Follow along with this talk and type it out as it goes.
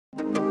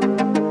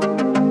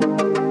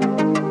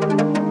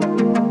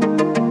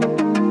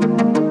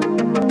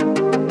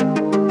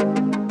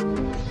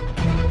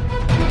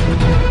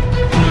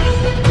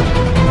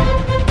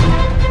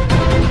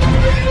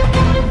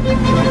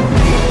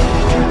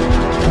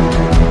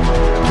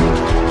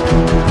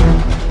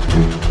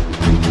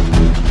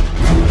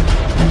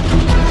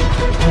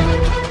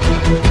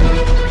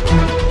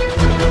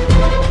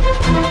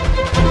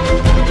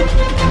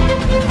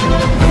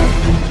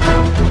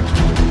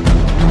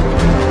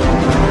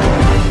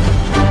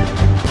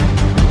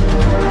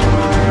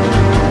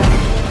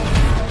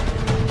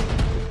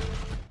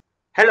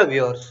Hello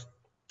viewers,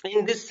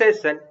 in this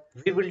session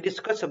we will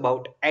discuss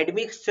about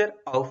admixture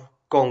of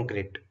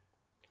concrete.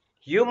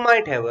 You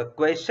might have a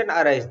question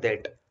arise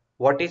that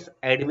what is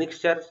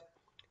admixture,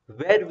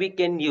 where we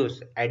can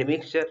use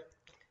admixture,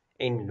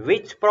 in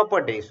which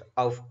properties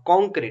of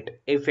concrete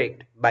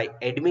affect by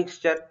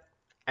admixture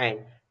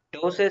and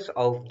doses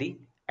of the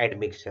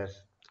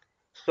admixtures.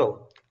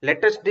 So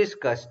let us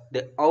discuss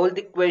all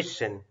the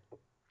question.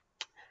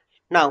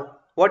 Now,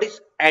 what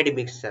is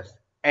admixtures?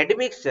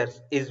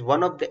 Admixtures is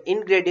one of the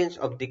ingredients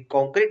of the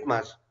concrete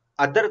mass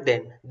other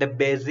than the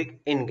basic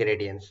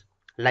ingredients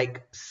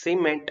like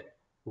cement,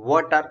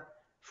 water,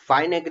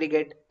 fine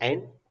aggregate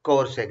and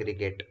coarse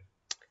aggregate.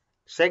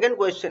 Second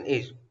question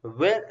is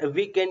where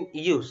we can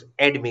use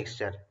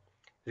admixture.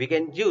 We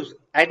can use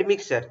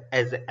admixture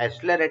as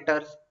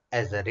accelerators,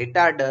 as a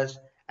retarders,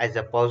 as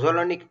a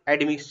pozzolanic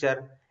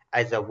admixture,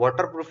 as a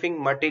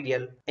waterproofing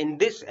material. In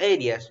these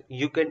areas,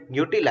 you can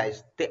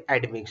utilize the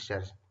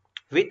admixtures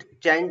with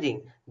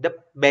changing the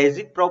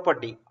basic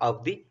property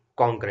of the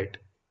concrete.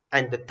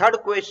 And the third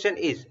question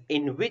is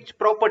in which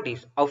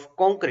properties of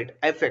concrete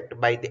affect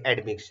by the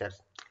admixtures.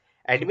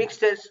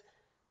 Admixtures,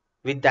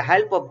 with the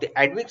help of the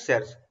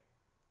admixtures,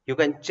 you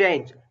can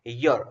change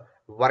your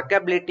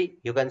workability.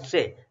 You can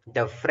say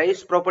the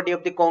fresh property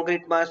of the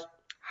concrete mass,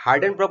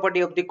 hardened property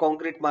of the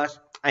concrete mass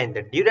and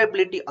the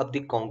durability of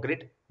the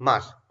concrete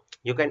mass.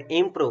 You can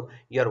improve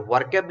your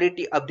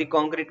workability of the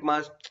concrete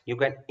mass. You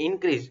can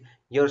increase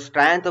your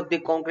strength of the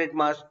concrete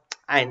mass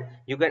and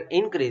you can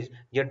increase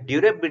your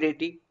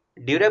durability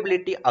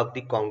of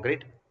the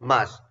concrete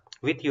mass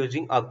with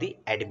using of the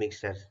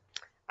admixtures.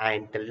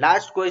 And the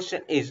last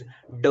question is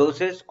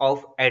doses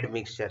of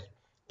admixture.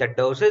 The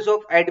dosage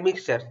of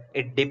admixtures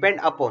it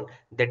depend upon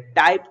the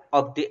type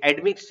of the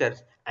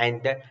admixtures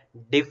and the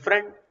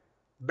different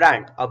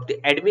brand of the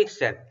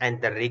admixture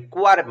and the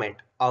requirement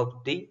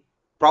of the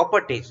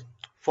properties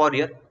for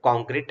your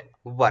concrete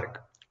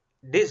work.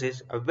 This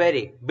is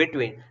vary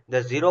between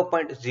the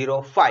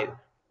 0.05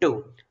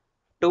 to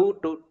 2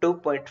 to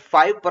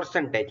 2.5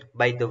 percentage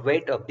by the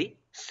weight of the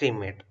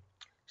cement.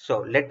 So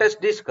let us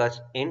discuss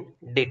in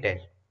detail.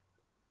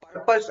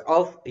 Purpose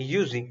of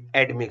using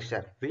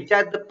admixture. Which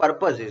are the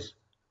purposes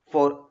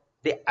for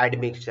the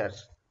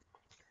admixtures?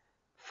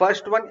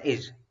 First one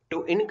is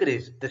to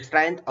increase the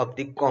strength of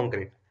the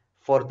concrete.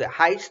 For the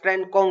high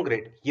strength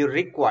concrete, you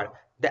require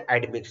the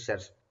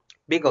admixtures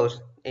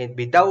because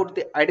without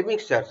the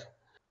admixtures,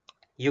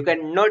 you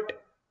cannot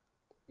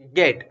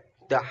get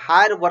the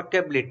higher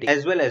workability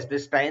as well as the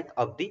strength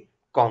of the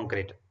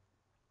concrete.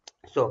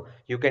 So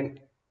you can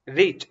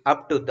reach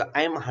up to the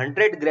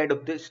M100 grade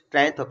of the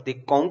strength of the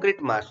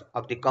concrete mass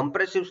of the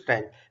compressive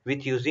strength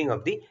with using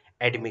of the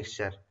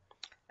admixture.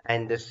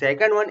 And the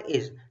second one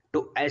is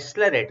to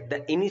accelerate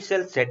the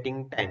initial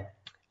setting time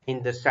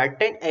in the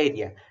certain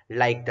area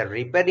like the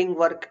repairing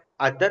work,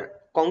 other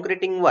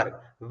concreting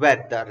work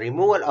where the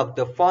removal of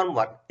the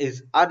formwork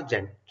is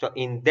urgent. So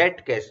in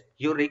that case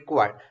you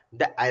require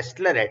the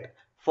accelerate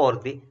for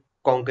the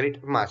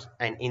concrete mass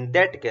and in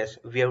that case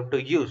we have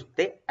to use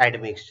the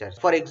admixtures.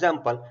 For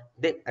example,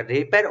 the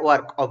repair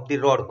work of the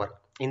road work.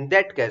 In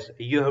that case,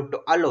 you have to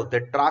allow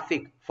the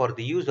traffic for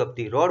the use of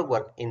the road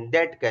work. In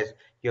that case,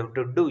 you have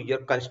to do your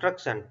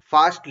construction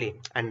fastly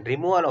and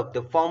removal of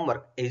the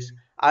formwork is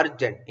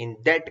urgent. In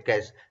that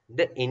case,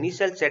 the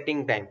initial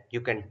setting time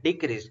you can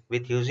decrease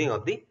with using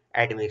of the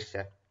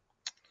admixture.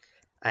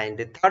 And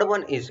the third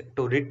one is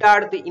to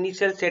retard the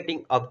initial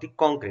setting of the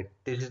concrete.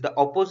 This is the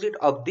opposite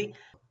of the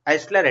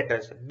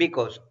accelerators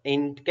because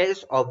in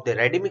case of the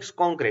ready mix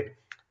concrete,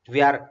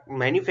 we are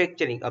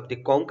manufacturing of the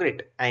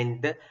concrete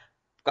and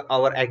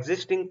our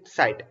existing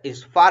site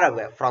is far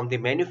away from the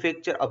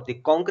manufacture of the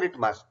concrete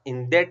mass.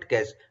 In that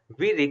case,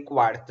 we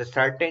require the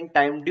certain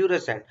time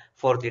duration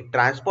for the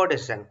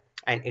transportation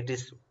and it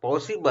is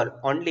possible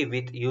only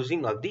with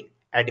using of the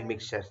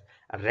admixtures.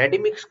 Ready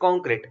mix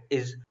concrete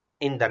is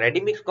in the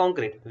ready mix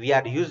concrete we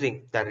are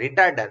using the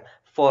retarder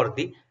for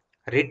the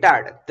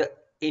retard the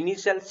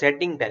initial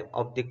setting time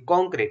of the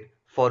concrete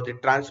for the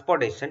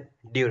transportation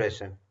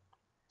duration.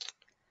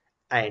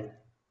 And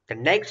the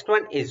next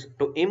one is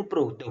to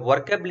improve the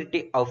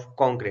workability of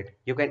concrete.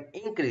 You can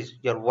increase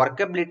your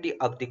workability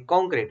of the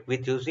concrete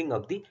with using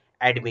of the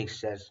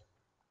admixtures.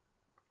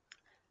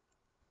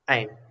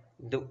 And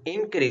to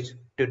increase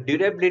the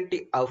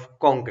durability of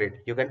concrete,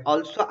 you can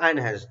also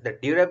enhance the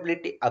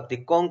durability of the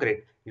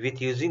concrete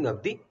with using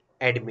of the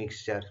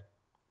admixture.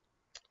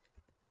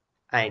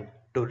 And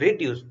to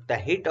reduce the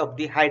heat of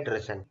the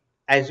hydration.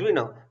 As we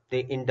know,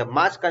 in the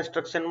mass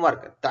construction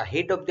work, the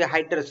heat of the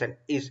hydration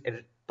is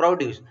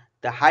produced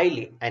the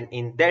highly, and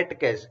in that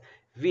case,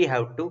 we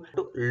have to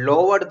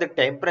lower the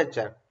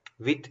temperature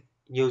with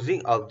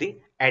using of the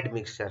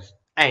admixtures.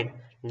 And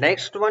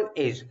next one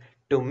is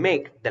to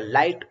make the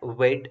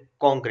lightweight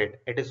concrete.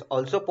 It is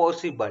also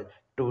possible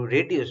to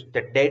reduce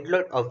the dead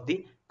load of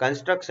the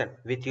construction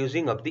with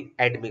using of the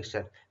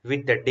admixture.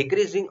 With the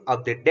decreasing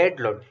of the dead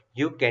load,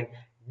 you can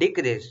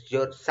decrease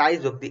your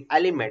size of the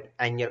element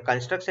and your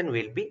construction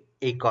will be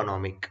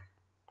economic.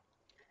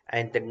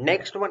 And the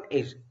next one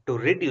is to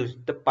reduce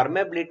the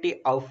permeability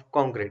of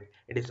concrete.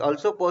 It is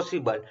also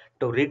possible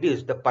to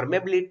reduce the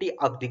permeability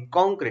of the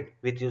concrete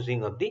with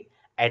using of the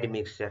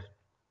admixture.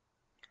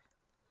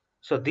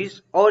 So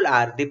these all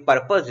are the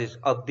purposes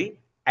of the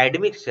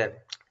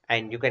admixture,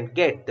 and you can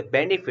get the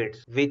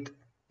benefits with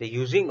the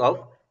using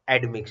of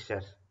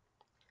admixture.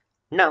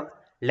 Now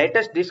let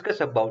us discuss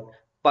about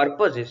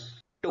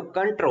purposes to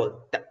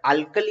control the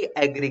alkali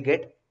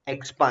aggregate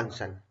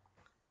expansion.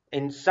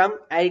 In some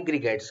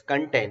aggregates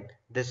contain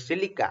the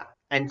silica,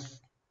 and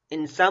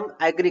in some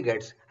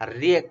aggregates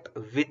react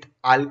with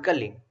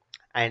alkali,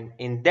 and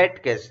in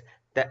that case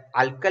the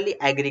alkali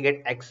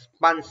aggregate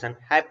expansion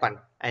happen,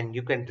 and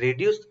you can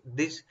reduce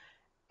this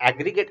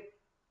aggregate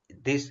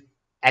this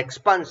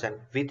expansion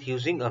with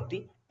using of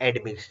the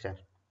admixture.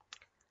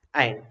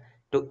 And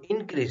to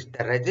increase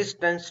the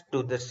resistance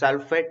to the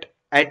sulfate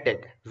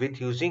attack with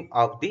using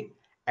of the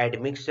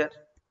admixture.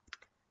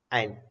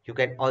 And you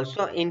can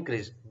also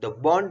increase the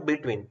bond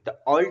between the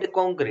old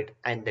concrete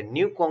and the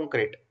new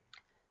concrete.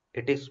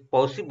 It is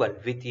possible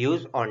with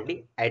use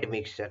only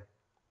admixture.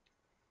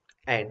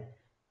 And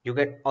you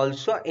can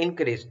also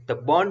increase the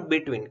bond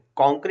between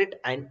concrete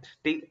and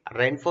steel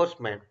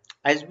reinforcement.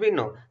 As we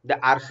know, the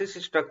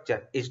RCC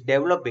structure is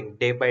developing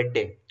day by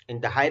day in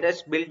the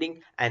high-rise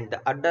building and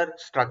the other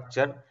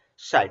structure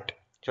site.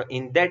 So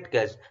in that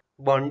case,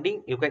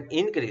 bonding, you can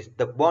increase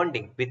the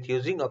bonding with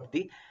using of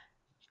the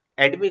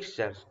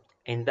admixtures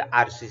in the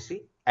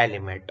RCC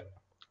element.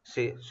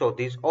 See, so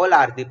these all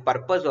are the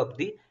purpose of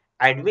the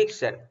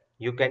admixture.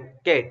 You can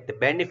get the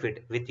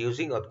benefit with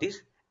using of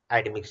these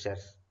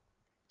admixtures.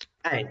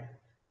 And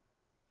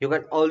you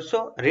can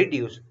also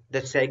reduce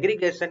the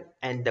segregation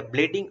and the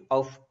bleeding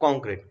of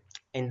concrete.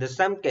 In the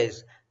some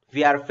case,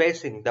 we are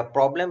facing the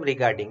problem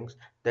regarding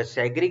the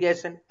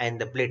segregation and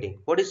the bleeding.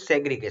 What is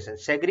segregation?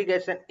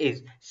 Segregation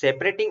is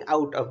separating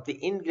out of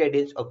the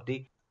ingredients of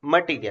the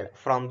material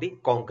from the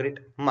concrete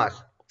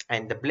mass,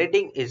 and the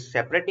bleeding is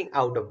separating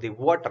out of the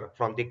water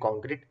from the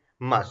concrete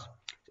mass.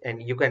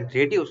 And you can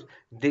reduce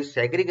this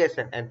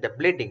segregation and the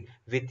bleeding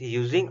with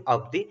using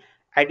of the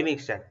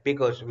admixture,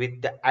 because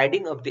with the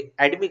adding of the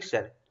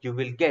admixture you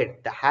will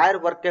get the higher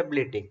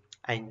workability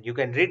and you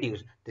can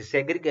reduce the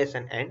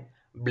segregation and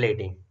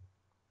bleeding.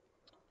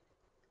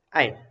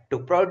 And to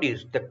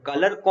produce the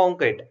color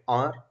concrete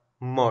or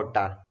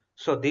mortar.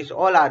 So these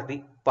all are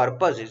the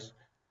purposes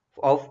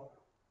of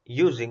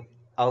using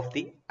of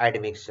the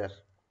admixture.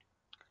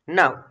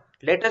 Now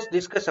let us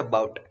discuss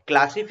about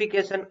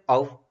classification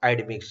of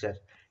admixture.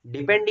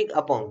 Depending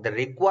upon the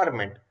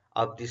requirement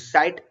of the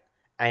site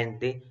and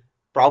the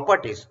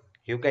properties,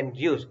 you can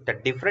use the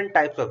different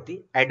types of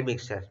the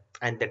admixture,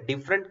 and the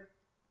different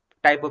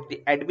type of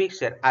the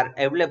admixture are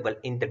available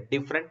in the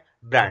different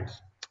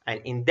brands,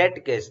 and in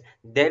that case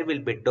there will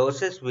be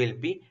doses will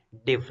be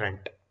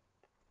different.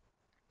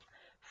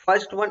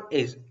 First one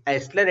is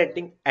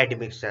accelerating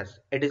admixtures.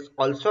 It is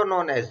also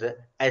known as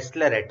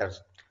accelerators.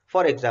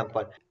 For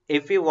example,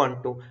 if we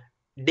want to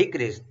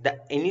decrease the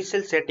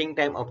initial setting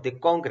time of the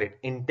concrete,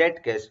 in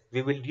that case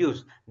we will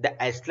use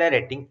the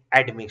accelerating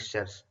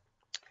admixtures.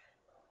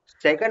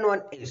 Second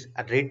one is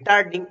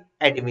retarding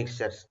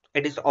admixtures.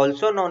 It is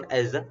also known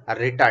as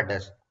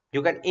retarders.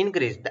 You can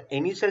increase the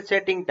initial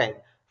setting time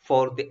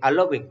for the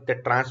allowing the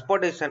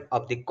transportation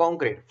of the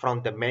concrete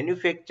from the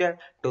manufacturer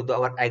to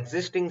our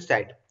existing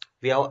site.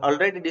 We have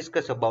already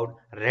discussed about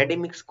ready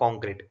mix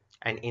concrete,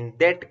 and in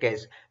that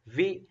case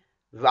we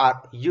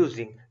are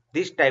using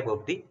this type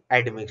of the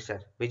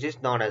admixture which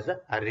is known as a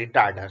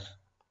retarders.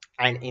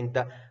 And in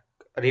the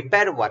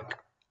repair work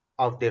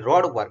of the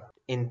road work,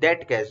 in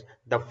that case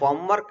the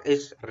formwork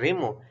is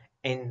removed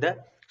in the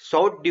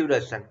short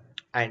duration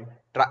and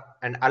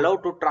allow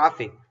to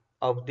traffic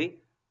of the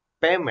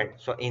pavement.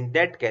 So in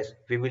that case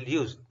we will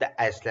use the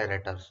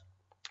accelerators.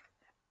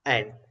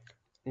 And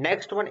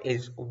next one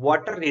is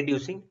water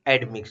reducing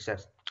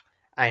admixtures,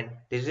 and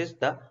this is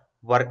the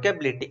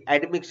workability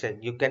admixture.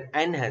 You can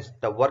enhance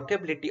the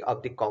workability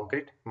of the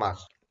concrete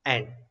mass.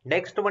 And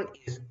next one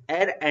is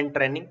air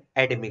entraining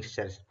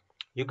admixtures.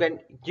 You can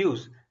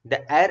use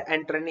the air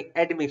entraining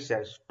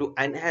admixtures to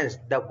enhance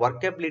the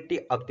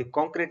workability of the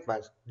concrete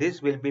mass.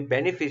 This will be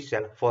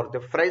beneficial for the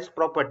fresh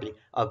property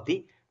of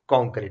the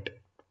concrete.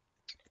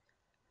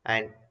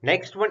 And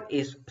next one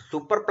is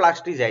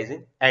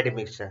superplasticizing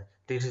admixture.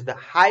 This is the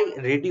high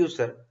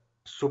reducer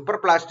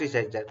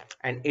superplasticizer,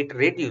 and it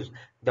reduces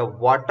the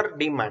water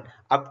demand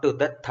up to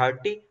the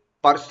 30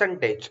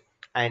 percentage,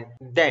 and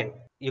then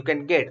you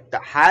can get the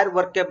higher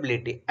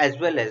workability as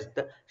well as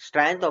the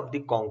strength of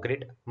the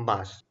concrete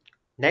mass.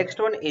 Next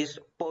one is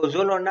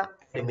pozzolana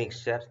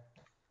admixture.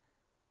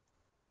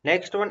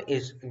 Next one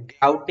is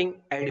grouting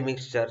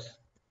admixtures,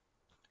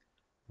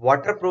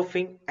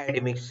 waterproofing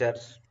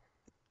admixtures,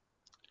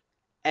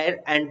 air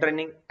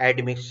entraining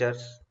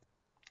admixtures,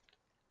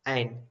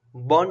 and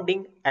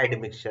bonding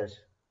admixtures.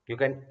 You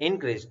can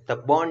increase the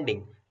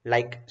bonding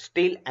like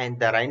steel and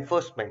the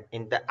reinforcement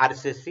in the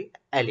RCC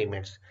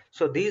elements.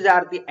 So these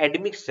are the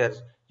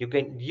admixtures you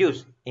can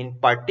use in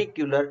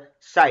particular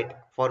site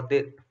for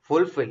the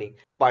fulfilling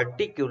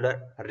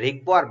particular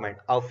requirement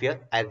of your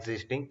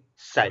existing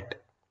site.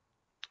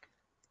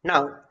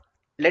 Now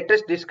let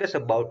us discuss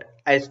about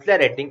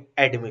accelerating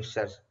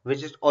admixtures,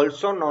 which is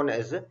also known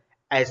as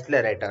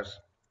accelerators.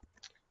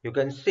 You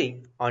can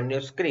see on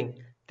your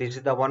screen, this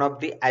is the one of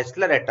the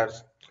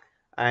accelerators,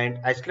 and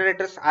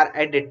accelerators are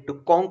added to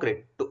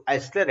concrete to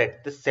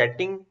accelerate the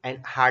setting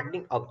and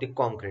hardening of the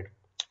concrete.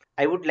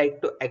 I would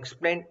like to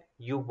explain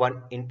you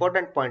one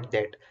important point,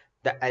 that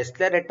the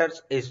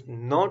accelerators is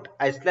not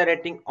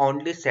accelerating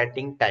only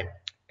setting time.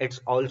 It's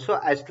also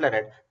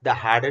accelerate the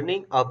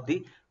hardening of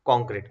the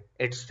concrete.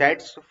 It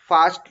sets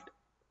fast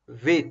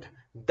with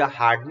the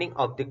hardening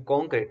of the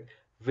concrete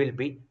will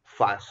be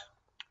fast.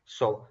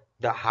 So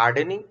the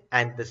hardening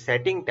and the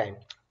setting time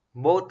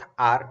both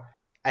are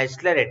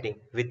accelerating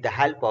with the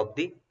help of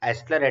the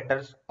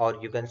accelerators, or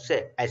you can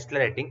say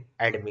accelerating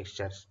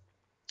admixtures.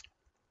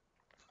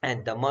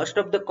 And the most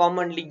of the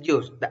commonly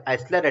used the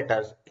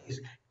accelerators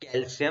is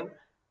calcium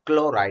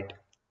chloride,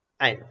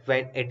 and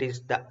when it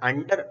is the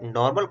under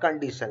normal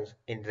conditions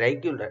in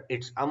regular,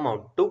 its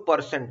amount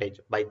 2%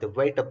 by the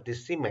weight of the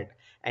cement,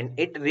 and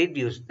it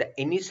reduces the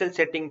initial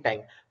setting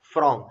time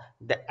from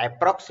the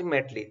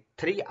approximately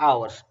 3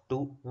 hours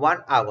to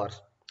 1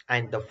 hours,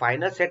 and the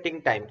final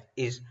setting time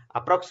is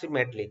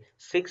approximately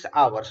 6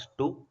 hours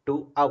to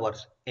 2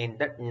 hours in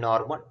the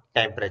normal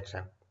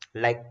temperature,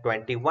 like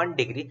 21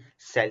 degree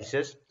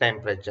Celsius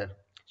temperature.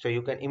 So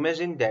you can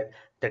imagine that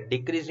the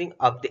decreasing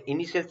of the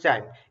initial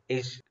time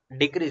is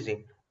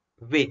decreasing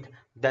with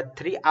the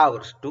 3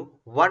 hours to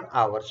 1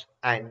 hours,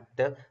 and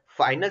the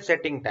final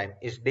setting time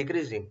is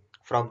decreasing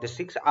from the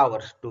 6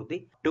 hours to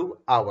the 2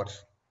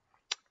 hours.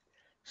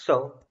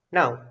 So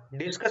now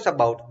discuss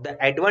about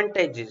the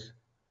advantages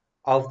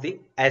of the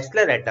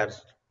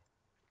accelerators.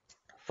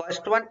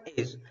 First one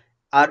is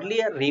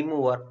earlier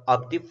removal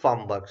of the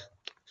formworks.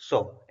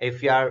 So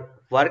if you are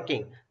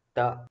working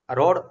the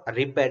road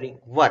repairing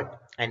work,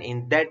 and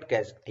in that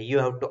case you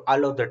have to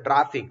allow the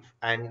traffic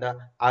and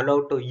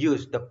allow to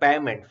use the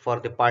pavement for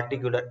the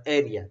particular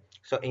area.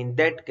 So in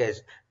that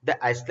case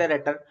the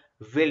accelerator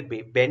will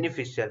be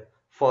beneficial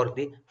for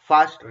the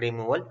fast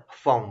removal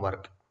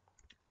formwork.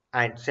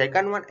 And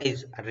second one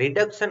is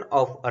reduction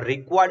of a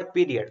required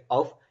period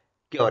of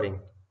curing,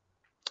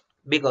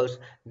 because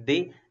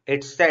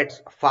it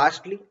sets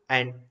fastly,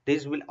 and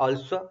this will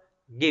also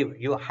give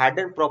you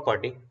hardened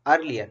property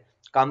earlier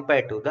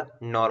compared to the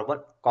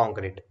normal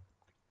concrete.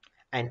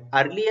 And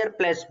earlier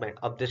placement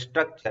of the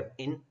structure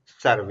in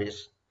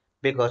service,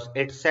 because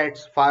it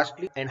sets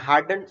fastly and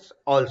hardens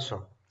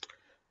also.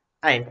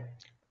 And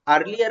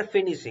earlier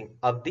finishing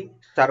of the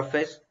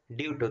surface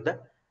due to the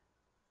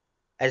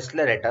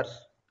accelerators.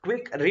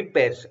 Quick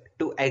repairs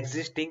to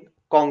existing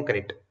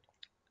concrete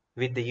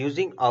with the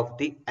using of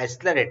the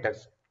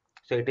accelerators.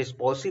 So it is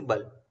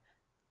possible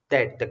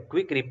that the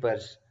quick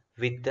repairs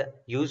with the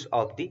use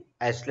of the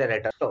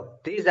accelerator. So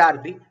these are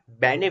the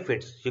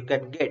benefits you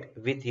can get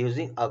with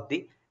using of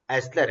the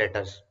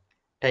accelerators.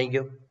 Thank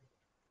you.